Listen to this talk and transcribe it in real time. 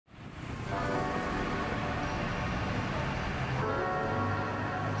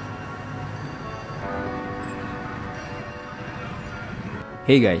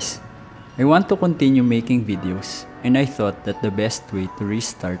Hey guys, I want to continue making videos and I thought that the best way to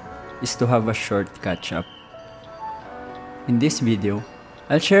restart is to have a short catch up. In this video,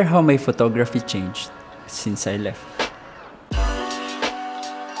 I'll share how my photography changed since I left.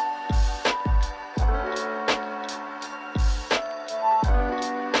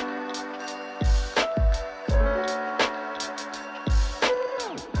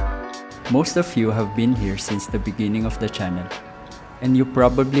 Most of you have been here since the beginning of the channel, and you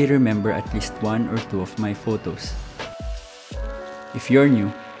probably remember at least one or two of my photos. If you're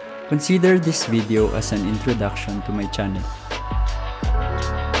new, consider this video as an introduction to my channel.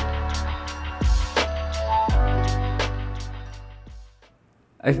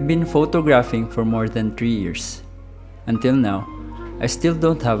 I've been photographing for more than 3 years. Until now, I still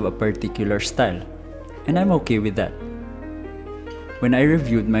don't have a particular style, and I'm okay with that. When I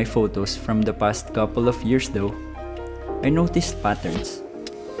reviewed my photos from the past couple of years though, I noticed patterns.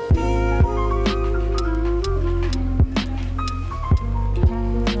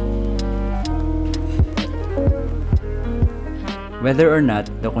 Whether or not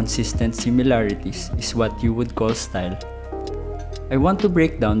the consistent similarities is what you would call style, I want to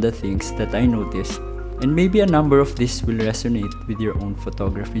break down the things that I noticed, and maybe a number of these will resonate with your own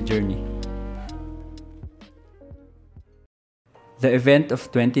photography journey. The event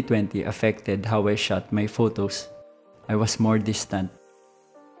of 2020 affected how I shot my photos. I was more distant.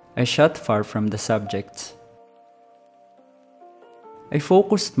 I shot far from the subjects. I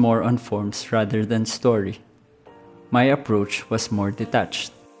focused more on forms rather than story. My approach was more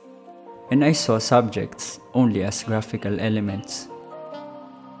detached, and I saw subjects only as graphical elements.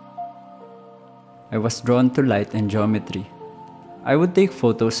 I was drawn to light and geometry. I would take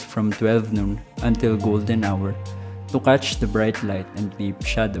photos from 12 noon until golden hour to catch the bright light and deep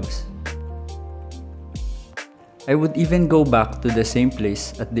shadows. I would even go back to the same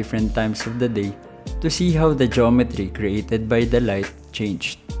place at different times of the day to see how the geometry created by the light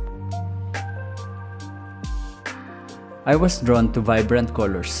changed. I was drawn to vibrant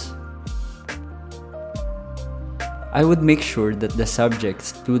colors. I would make sure that the subject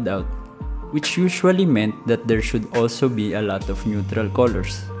stood out, which usually meant that there should also be a lot of neutral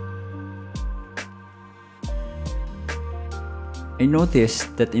colors. I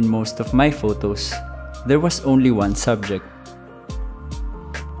noticed that in most of my photos, there was only one subject.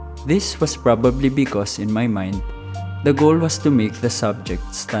 This was probably because in my mind, the goal was to make the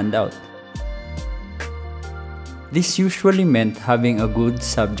subject stand out. This usually meant having a good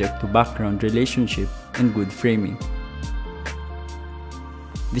subject-to-background relationship and good framing.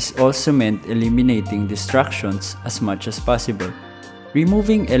 This also meant eliminating distractions as much as possible,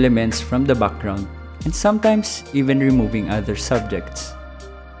 removing elements from the background, and sometimes even removing other subjects.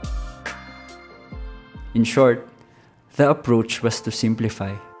 In short, the approach was to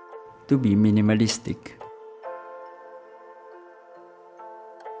simplify, to be minimalistic.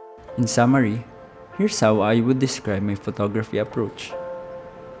 In summary, here's how I would describe my photography approach.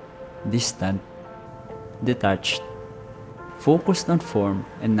 Distant, detached, focused on form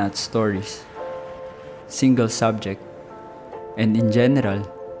and not stories, single subject, and in general,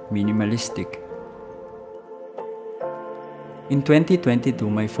 minimalistic. In 2022,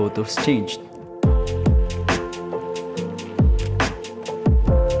 my photos changed.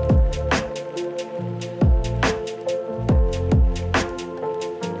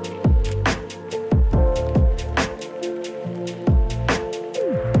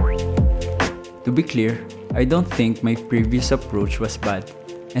 To be clear, I don't think my previous approach was bad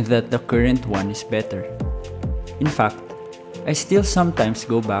and that the current one is better. In fact, I still sometimes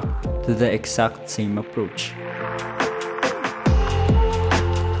go back to the exact same approach.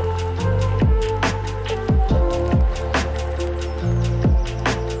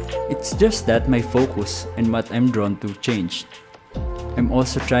 It's just that my focus and what I'm drawn to changed. I'm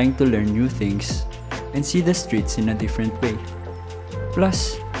also trying to learn new things and see the streets in a different way.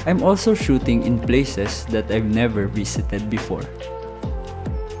 Plus, I'm also shooting in places that I've never visited before.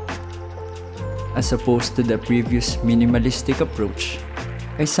 As opposed to the previous minimalistic approach,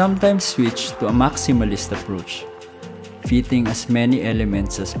 I sometimes switch to a maximalist approach, fitting as many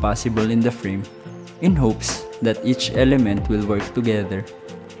elements as possible in the frame in hopes that each element will work together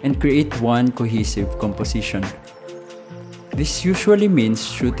and create one cohesive composition. This usually means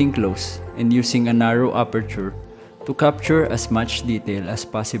shooting close and using a narrow aperture to capture as much detail as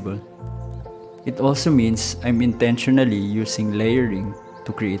possible. It also means I'm intentionally using layering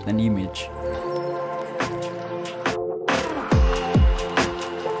to create an image.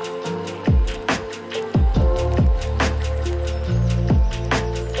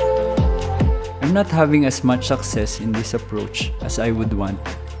 I'm I'm not having as much success in this approach as I would want,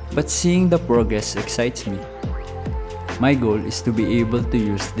 but seeing the progress excites me. My goal is to be able to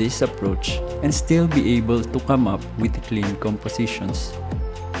use this approach and still be able to come up with clean compositions.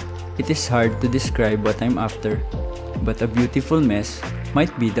 It is hard to describe what I'm after, but a beautiful mess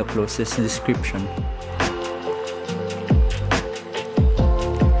might be the closest description.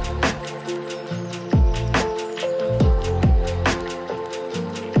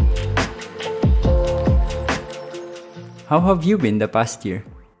 How have you been the past year?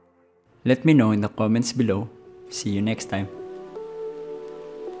 Let me know in the comments below. See you next time.